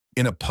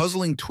In a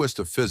puzzling twist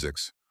of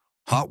physics,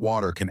 hot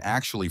water can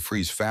actually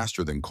freeze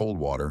faster than cold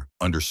water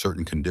under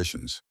certain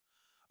conditions,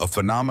 a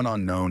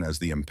phenomenon known as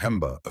the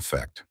Mpemba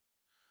effect.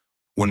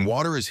 When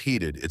water is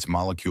heated, its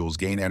molecules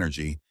gain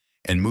energy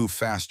and move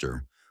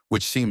faster,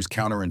 which seems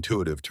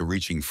counterintuitive to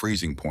reaching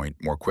freezing point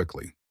more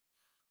quickly.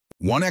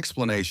 One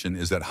explanation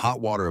is that hot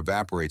water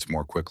evaporates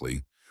more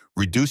quickly,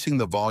 reducing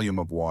the volume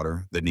of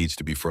water that needs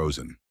to be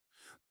frozen.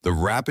 The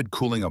rapid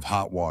cooling of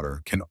hot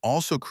water can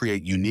also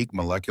create unique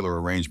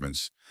molecular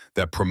arrangements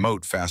that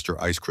promote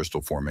faster ice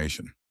crystal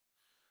formation.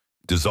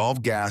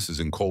 Dissolved gases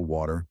in cold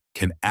water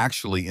can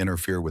actually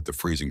interfere with the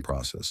freezing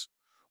process,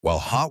 while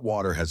hot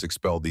water has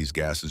expelled these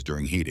gases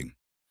during heating.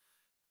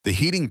 The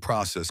heating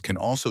process can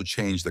also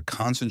change the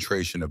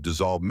concentration of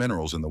dissolved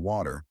minerals in the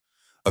water,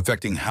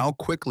 affecting how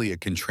quickly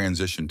it can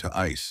transition to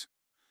ice.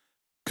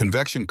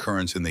 Convection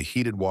currents in the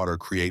heated water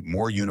create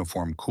more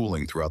uniform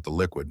cooling throughout the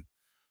liquid,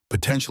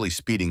 potentially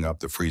speeding up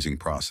the freezing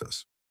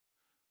process.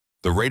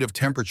 The rate of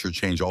temperature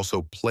change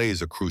also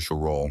plays a crucial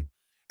role,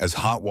 as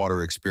hot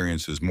water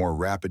experiences more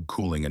rapid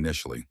cooling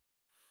initially.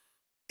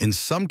 In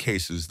some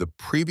cases, the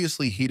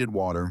previously heated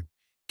water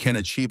can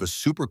achieve a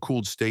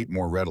supercooled state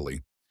more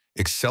readily,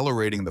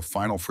 accelerating the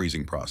final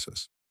freezing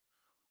process.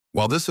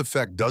 While this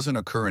effect doesn't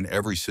occur in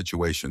every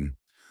situation,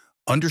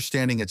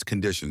 understanding its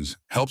conditions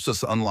helps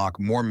us unlock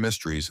more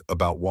mysteries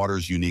about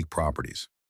water's unique properties.